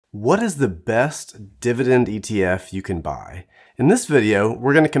What is the best dividend ETF you can buy? In this video,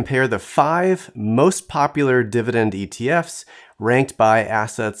 we're going to compare the 5 most popular dividend ETFs ranked by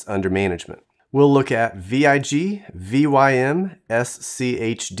assets under management. We'll look at VIG, VYM,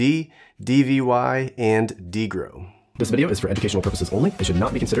 SCHD, DVY, and DGROW. This video is for educational purposes only. It should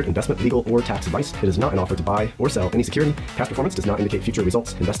not be considered investment, legal, or tax advice. It is not an offer to buy or sell any security. Past performance does not indicate future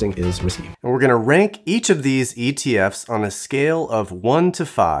results. Investing is risky. And we're going to rank each of these ETFs on a scale of 1 to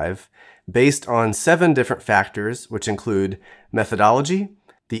 5 based on 7 different factors, which include methodology,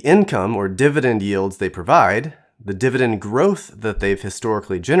 the income or dividend yields they provide, the dividend growth that they've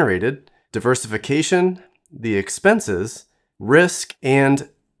historically generated, diversification, the expenses, risk, and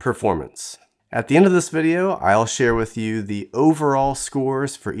performance. At the end of this video, I'll share with you the overall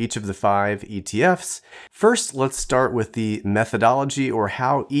scores for each of the 5 ETFs. First, let's start with the methodology or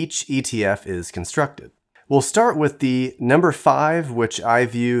how each ETF is constructed. We'll start with the number 5, which I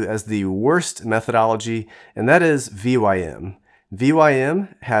view as the worst methodology, and that is VYM.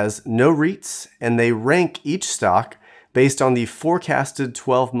 VYM has no REITs, and they rank each stock based on the forecasted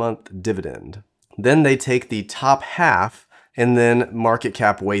 12-month dividend. Then they take the top half and then market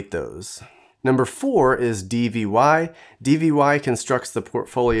cap weight those. Number 4 is DVY. DVY constructs the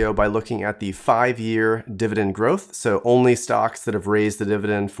portfolio by looking at the 5-year dividend growth, so only stocks that have raised the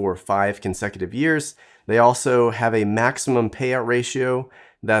dividend for 5 consecutive years. They also have a maximum payout ratio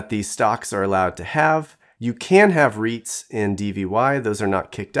that the stocks are allowed to have. You can have REITs in DVY, those are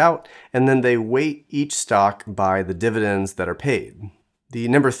not kicked out, and then they weight each stock by the dividends that are paid. The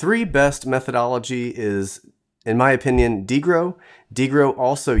number 3 best methodology is, in my opinion, DGROW. DGROW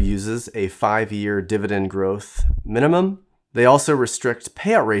also uses a 5-year dividend growth minimum. They also restrict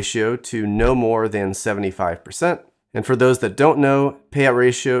payout ratio to no more than 75%. And for those that don't know, payout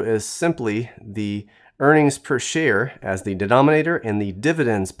ratio is simply the earnings per share as the denominator and the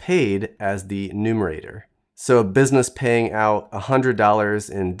dividends paid as the numerator. So a business paying out $100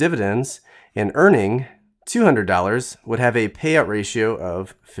 in dividends and earning $200 would have a payout ratio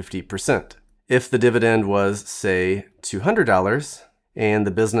of 50%. If the dividend was, say, $200 and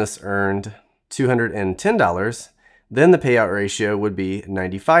the business earned $210, then the payout ratio would be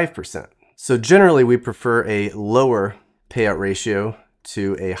 95%. So generally, we prefer a lower payout ratio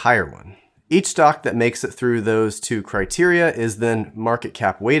to a higher one. Each stock that makes it through those 2 criteria is then market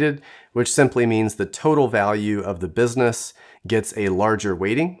cap weighted, which simply means the total value of the business gets a larger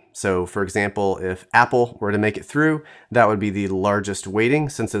weighting. So for example, if Apple were to make it through, that would be the largest weighting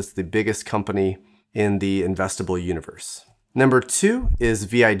since it's the biggest company in the investable universe. Number 2 is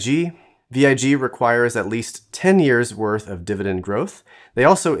VIG. VIG requires at least 10 years worth of dividend growth. They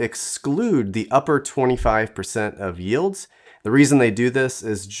also exclude the upper 25% of yields. The reason they do this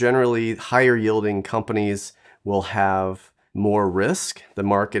is generally higher yielding companies will have more risk. The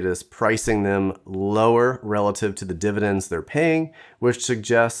market is pricing them lower relative to the dividends they're paying, which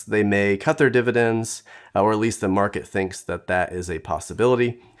suggests they may cut their dividends, or at least the market thinks that that is a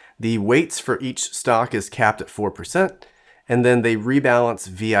possibility. The weights for each stock is capped at 4%, and then they rebalance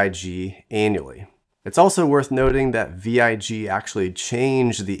VIG annually. It's also worth noting that VIG actually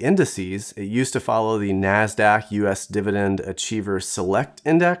changed the indices. It used to follow the NASDAQ US Dividend Achiever Select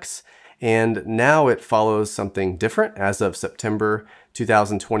Index, and now it follows something different as of September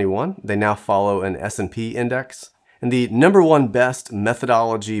 2021. They now follow an S&P index. And the number 1 best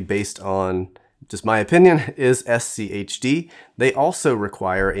methodology based on just my opinion is SCHD. They also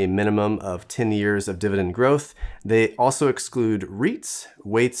require a minimum of 10 years of dividend growth. They also exclude REITs.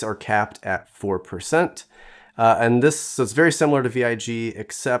 Weights are capped at 4%. And this is very similar to VIG,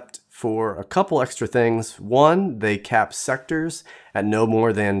 except for a couple extra things. One, they cap sectors at no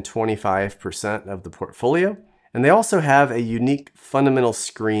more than 25% of the portfolio. And they also have a unique fundamental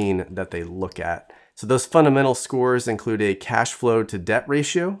screen that they look at. So those fundamental scores include a cash flow to debt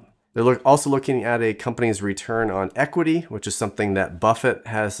ratio. They're also looking at a company's return on equity, which is something that Buffett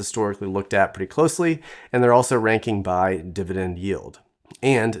has historically looked at pretty closely. And they're also ranking by dividend yield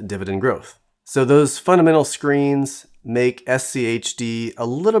and dividend growth. So those fundamental screens make SCHD a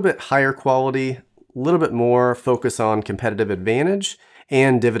little bit higher quality, a little bit more focus on competitive advantage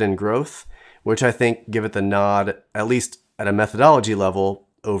and dividend growth, which I think give it the nod, at least at a methodology level,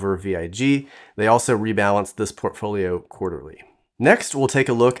 over VIG. They also rebalance this portfolio quarterly. Next, we'll take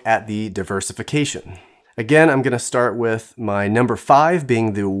a look at the diversification. Again, I'm going to start with my number 5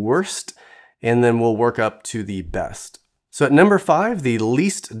 being the worst, and then we'll work up to the best. So at number 5, the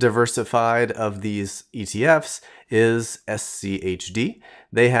least diversified of these ETFs is SCHD.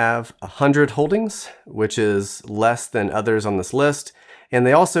 They have 100 holdings, which is less than others on this list. And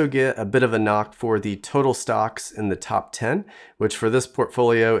they also get a bit of a knock for the total stocks in the top 10, which for this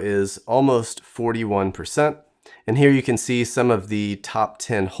portfolio is almost 41%. And here you can see some of the top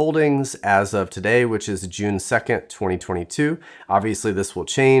 10 holdings as of today, which is June 2nd, 2022. Obviously, this will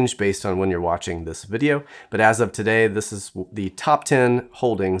change based on when you're watching this video, but as of today, this is the top 10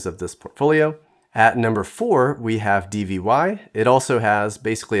 holdings of this portfolio. At number 4, we have DVY. It also has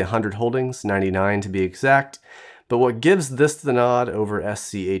basically 100 holdings, 99 to be exact. But what gives this the nod over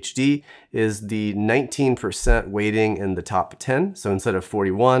SCHD is the 19% weighting in the top 10. So instead of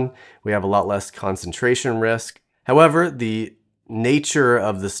 41, we have a lot less concentration risk. However, the nature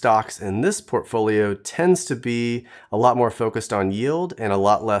of the stocks in this portfolio tends to be a lot more focused on yield and a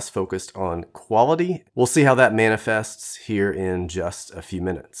lot less focused on quality. We'll see how that manifests here in just a few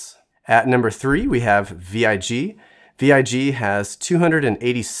minutes. At number 3, we have VIG. VIG has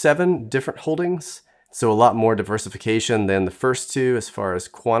 287 different holdings, so a lot more diversification than the first two as far as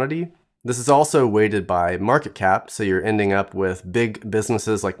quantity. This is also weighted by market cap, so you're ending up with big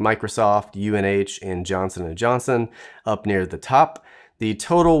businesses like Microsoft, UNH, and Johnson & Johnson up near the top. The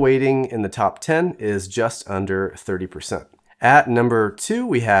total weighting in the top 10 is just under 30%. At number 2,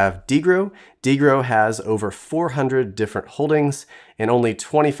 we have DGRO. DGRO has over 400 different holdings, and only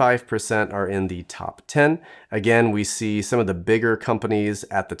 25% are in the top 10. Again, we see some of the bigger companies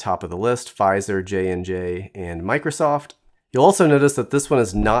at the top of the list: Pfizer, J&J, and Microsoft. You'll also notice that this one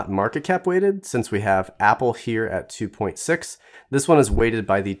is not market cap weighted, since we have Apple here at 2.6. This one is weighted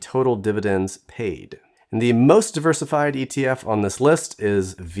by the total dividends paid. And the most diversified ETF on this list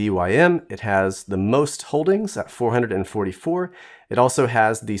is VYM. It has the most holdings at 444. It also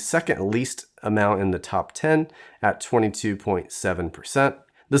has the second least amount in the top 10 at 22.7%.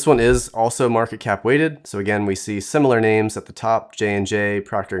 This one is also market cap weighted. So again, we see similar names at the top: J&J,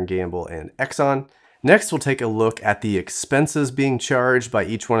 Procter & Gamble, and Exxon. Next, we'll take a look at the expenses being charged by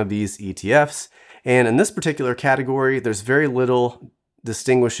each one of these ETFs. And in this particular category, there's very little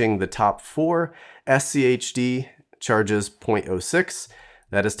distinguishing the top 4. SCHD charges 0.06.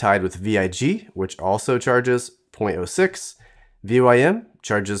 That is tied with VIG, which also charges 0.06. VYM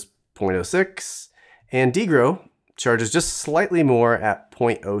charges 0.06. And DGRO charges just slightly more at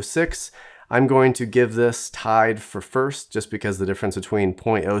 0.06. I'm going to give this tied for first, just because the difference between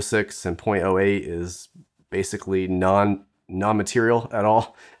 0.06 and 0.08 is basically non-material at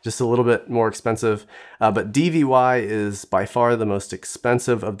all, just a little bit more expensive. But DVY is by far the most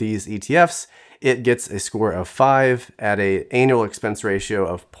expensive of these ETFs. It gets a score of 5 at an annual expense ratio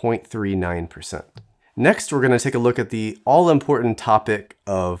of 0.39%. Next, we're going to take a look at the all-important topic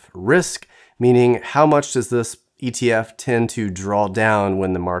of risk, meaning how much does this ETF tend to draw down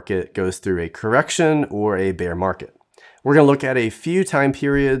when the market goes through a correction or a bear market. We're going to look at a few time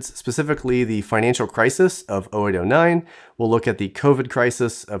periods, specifically the financial crisis of 08-09. We'll look at the COVID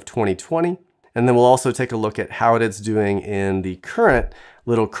crisis of 2020. And then we'll also take a look at how it's doing in the current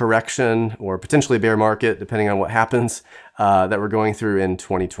little correction or potentially bear market, depending on what happens, that we're going through in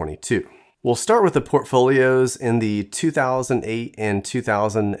 2022. We'll start with the portfolios in the 2008 and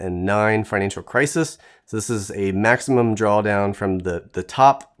 2009 financial crisis. So this is a maximum drawdown from the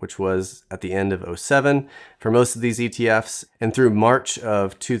top, which was at the end of 07 for most of these ETFs, and through March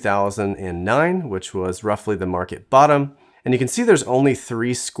of 2009, which was roughly the market bottom. And you can see there's only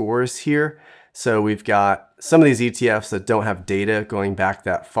 3 scores here. So we've got some of these ETFs that don't have data going back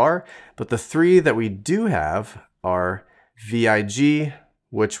that far, but the 3 that we do have are VIG,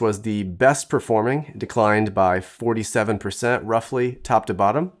 which was the best performing, declined by 47% roughly top to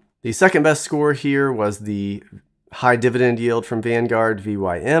bottom. The second best score here was the high dividend yield from Vanguard,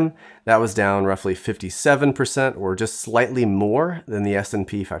 VYM. That was down roughly 57%, or just slightly more than the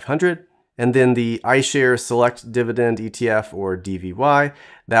S&P 500. And then the iShares Select Dividend ETF, or DVY,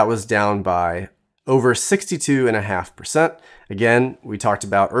 that was down by over 62.5%. Again, we talked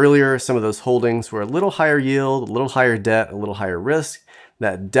about earlier, some of those holdings were a little higher yield, a little higher debt, a little higher risk.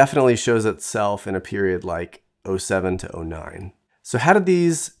 That definitely shows itself in a period like 07 to 09. So how did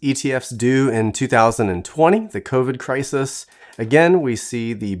these ETFs do in 2020, the COVID crisis? Again, we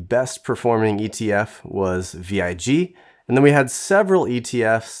see the best performing ETF was VIG. And then we had several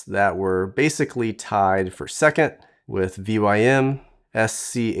ETFs that were basically tied for second, with VYM,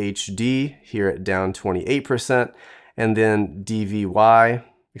 SCHD here at down 28%, and then DGRO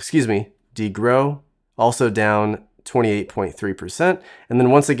also down 28.3%. And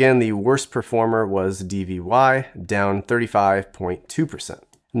then once again, the worst performer was DVY, down 35.2%.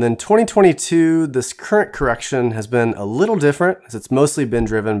 And then 2022, this current correction has been a little different, as it's mostly been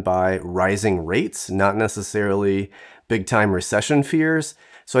driven by rising rates, not necessarily big time recession fears.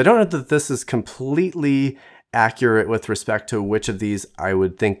 So I don't know that this is completely accurate with respect to which of these I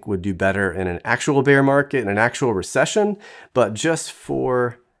would think would do better in an actual bear market, in an actual recession, but just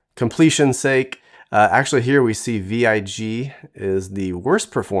for completion's sake, actually here we see VIG is the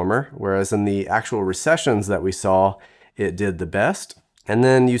worst performer, whereas in the actual recessions that we saw, it did the best. And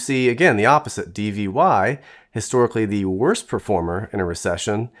then you see, again, the opposite, DVY, historically the worst performer in a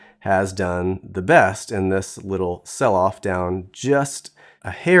recession, has done the best in this little sell-off down just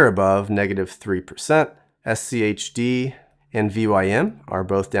a hair above -3%. SCHD and VYM are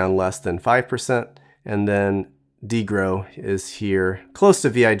both down less than 5%. And then DGROW is here close to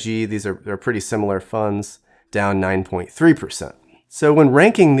VIG. These are pretty similar funds, down 9.3%. So when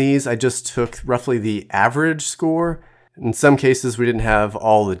ranking these, I just took roughly the average score. In some cases, we didn't have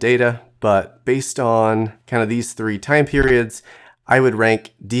all the data, but based on kind of these three time periods, I would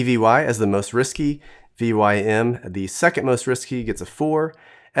rank DVY as the most risky, VYM the second most risky, gets a 4.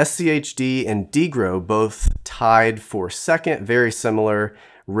 SCHD and DGROW both tied for second, very similar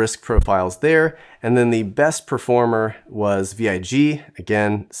risk profiles there. And then the best performer was VIG.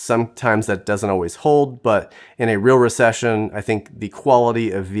 Again, sometimes that doesn't always hold, but in a real recession, I think the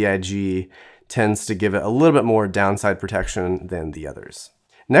quality of VIG tends to give it a little bit more downside protection than the others.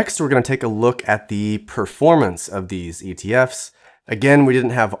 Next, we're going to take a look at the performance of these ETFs. Again, we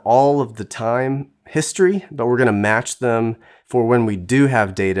didn't have all of the time history, but we're going to match them for when we do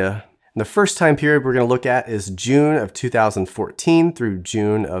have data. And the first time period we're going to look at is June of 2014 through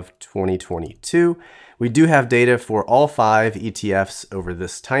June of 2022. We do have data for all 5 ETFs over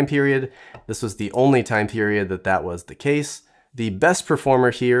this time period. This was the only time period that was the case. The best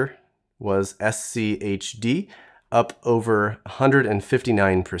performer here was SCHD, up over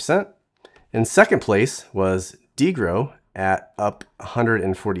 159%. In second place was DGROW at up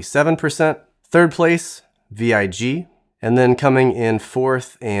 147%. Third place, VIG. And then coming in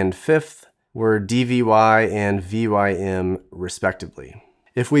fourth and fifth were DVY and VYM respectively.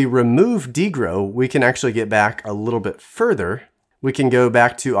 If we remove DGROW, we can actually get back a little bit further. We can go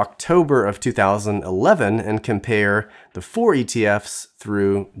back to October of 2011 and compare the 4 ETFs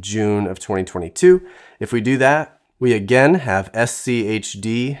through June of 2022. If we do that, we again have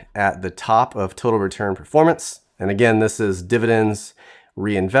SCHD at the top of total return performance. And again, this is dividends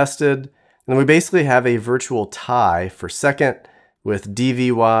reinvested. And we basically have a virtual tie for second with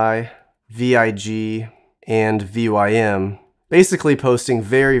DVY, VIG, and VYM basically posting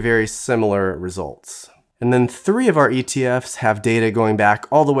very, very similar results. And then 3 of our ETFs have data going back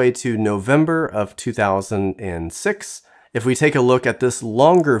all the way to November of 2006. If we take a look at this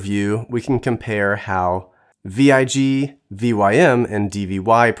longer view, we can compare how VIG, VYM, and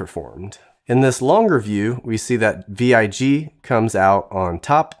DVY performed. In this longer view, we see that VIG comes out on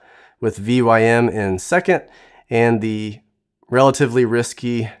top with VYM in second and the relatively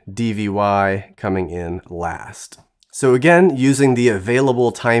risky DVY coming in last. So again, using the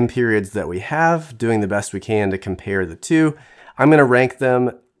available time periods that we have, doing the best we can to compare the two, I'm going to rank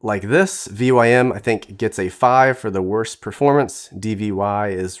them like this. VYM, I think, gets a 5 for the worst performance.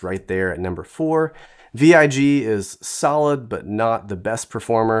 DVY is right there at number 4. VIG is solid, but not the best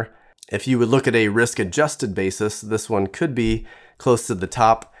performer. If you would look at a risk-adjusted basis, this one could be close to the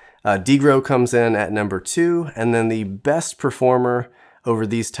top. DGROW comes in at number 2, and then the best performer over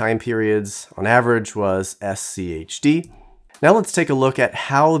these time periods on average was SCHD. Now let's take a look at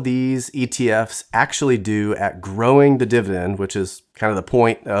how these ETFs actually do at growing the dividend, which is kind of the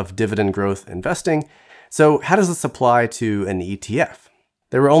point of dividend growth investing. So how does this apply to an ETF?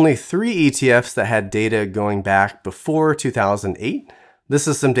 There were only 3 ETFs that had data going back before 2008. This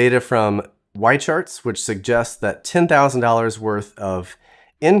is some data from Y-Charts, which suggests that $10,000 worth of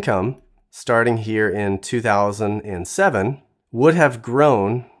income starting here in 2007 would have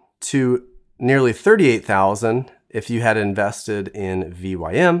grown to nearly $38,000 if you had invested in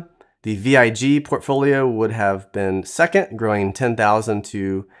VYM. The VIG portfolio would have been second, growing $10,000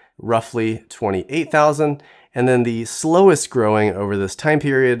 to roughly $28,000. And then the slowest growing over this time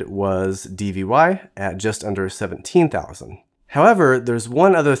period was DVY at just under $17,000. However, there's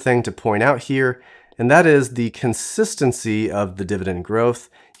one other thing to point out here, and that is the consistency of the dividend growth.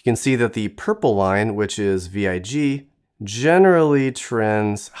 You can see that the purple line, which is VIG, generally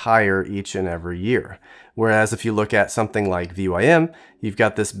trends higher each and every year. Whereas if you look at something like VYM, you've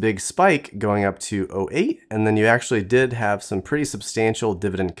got this big spike going up to 08, and then you actually did have some pretty substantial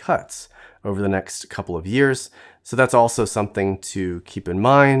dividend cuts over the next couple of years. So that's also something to keep in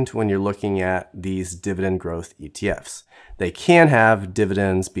mind when you're looking at these dividend growth ETFs. They can have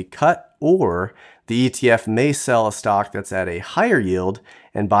dividends be cut, or the ETF may sell a stock that's at a higher yield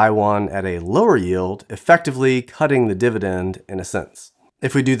and buy one at a lower yield, effectively cutting the dividend in a sense.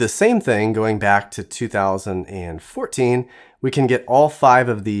 If we do the same thing going back to 2014, we can get all 5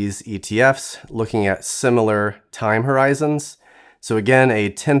 of these ETFs looking at similar time horizons. So again, a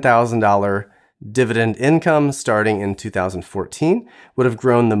 $10,000 dividend income starting in 2014 would have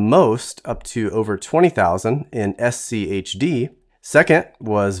grown the most up to over $20,000 in SCHD. Second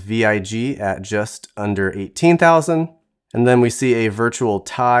was VIG at just under $18,000. And then we see a virtual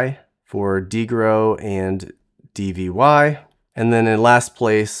tie for DGRO and DVY. And then in last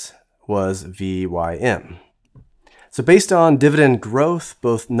place was VYM. So based on dividend growth,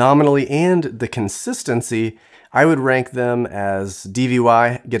 both nominally and the consistency, I would rank them as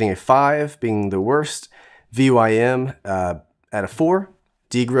DVY getting a 5, being the worst, VYM at a 4,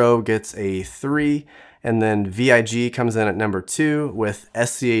 DGRO gets a 3, and then VIG comes in at number 2, with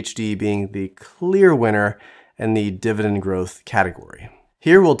SCHD being the clear winner in the dividend growth category.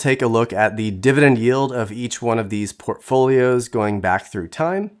 Here we'll take a look at the dividend yield of each one of these portfolios going back through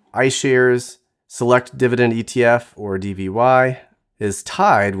time. iShares Select Dividend ETF, or DVY, is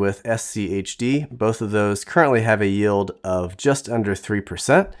tied with SCHD. Both of those currently have a yield of just under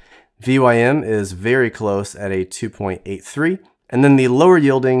 3%. VYM is very close at a 2.83. And then the lower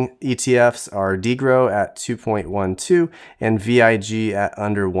yielding ETFs are DGRO at 2.12 and VIG at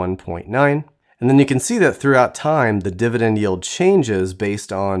under 1.9. And then you can see that throughout time, the dividend yield changes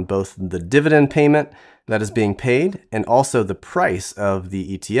based on both the dividend payment that is being paid and also the price of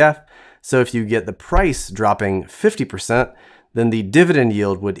the ETF. So if you get the price dropping 50%, then the dividend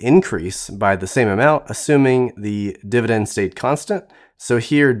yield would increase by the same amount, assuming the dividend stayed constant. So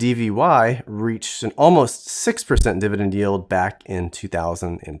here DVY reached an almost 6% dividend yield back in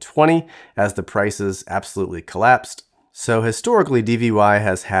 2020 as the prices absolutely collapsed. So historically, DVY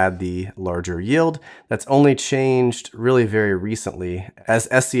has had the larger yield. That's only changed really very recently as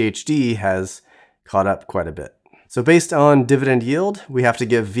SCHD has caught up quite a bit. So based on dividend yield, we have to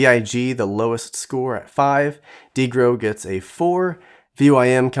give VIG the lowest score at 5, DGRO gets a 4,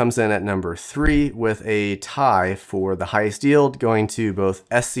 VYM comes in at number 3 with a tie for the highest yield going to both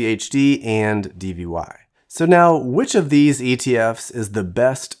SCHD and DVY. So now, which of these ETFs is the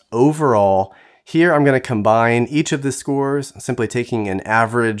best overall? Here I'm going to combine each of the scores, simply taking an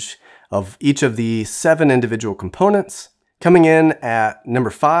average of each of the 7 individual components. Coming in at number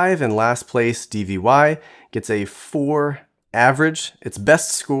 5 in last place, DVY gets a 4 average. Its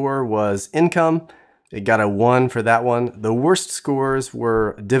best score was income. It got a 1 for that one. The worst scores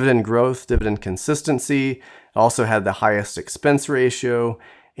were dividend growth, dividend consistency. It also had the highest expense ratio,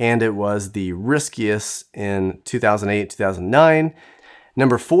 and it was the riskiest in 2008, 2009.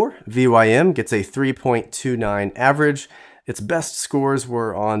 Number 4, VYM gets a 3.29 average. Its best scores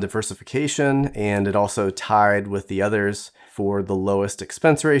were on diversification, and it also tied with the others for the lowest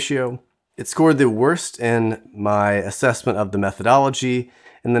expense ratio. It scored the worst in my assessment of the methodology,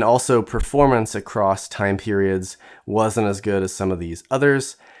 and then also performance across time periods wasn't as good as some of these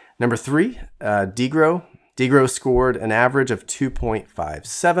others. Number 3, DGRO. DGRO scored an average of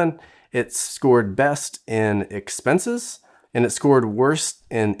 2.57. It scored best in expenses, and it scored worst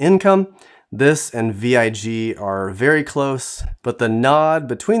in income. This and VIG are very close, but the nod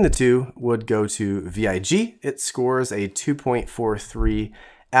between the two would go to VIG. It scores a 2.43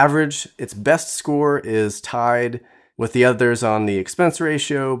 average. Its best score is tied with the others on the expense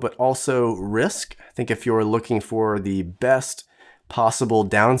ratio, but also risk. I think if you're looking for the best possible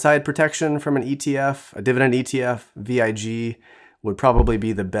downside protection from an ETF, a dividend ETF, VIG would probably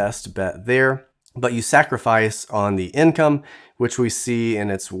be the best bet there. But you sacrifice on the income, which we see in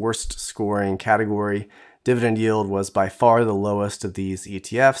its worst scoring category. Dividend yield was by far the lowest of these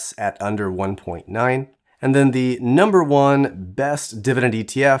ETFs at under 1.9. And then the number 1 best dividend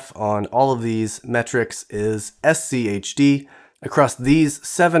ETF on all of these metrics is SCHD. Across these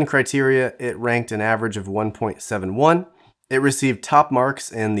 7 criteria, it ranked an average of 1.71. It received top marks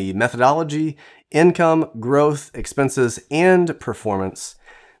in the methodology, income, growth, expenses, and performance.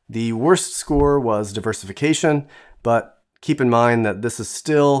 The worst score was diversification, but keep in mind that this is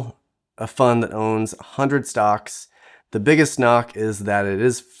still a fund that owns 100 stocks. The biggest knock is that it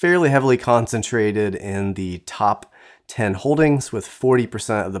is fairly heavily concentrated in the top 10 holdings, with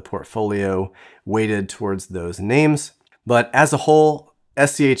 40% of the portfolio weighted towards those names. But as a whole,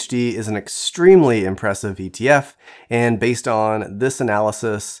 SCHD is an extremely impressive ETF, and based on this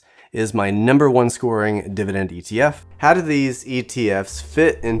analysis, is my number 1 scoring dividend ETF. How do these ETFs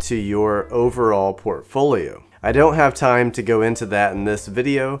fit into your overall portfolio? I don't have time to go into that in this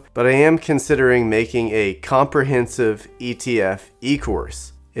video, but I am considering making a comprehensive ETF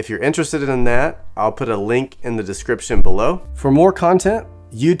e-course. If you're interested in that, I'll put a link in the description below. For more content,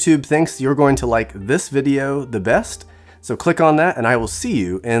 YouTube thinks you're going to like this video the best, So click on that and I will see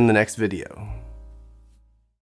you in the next video.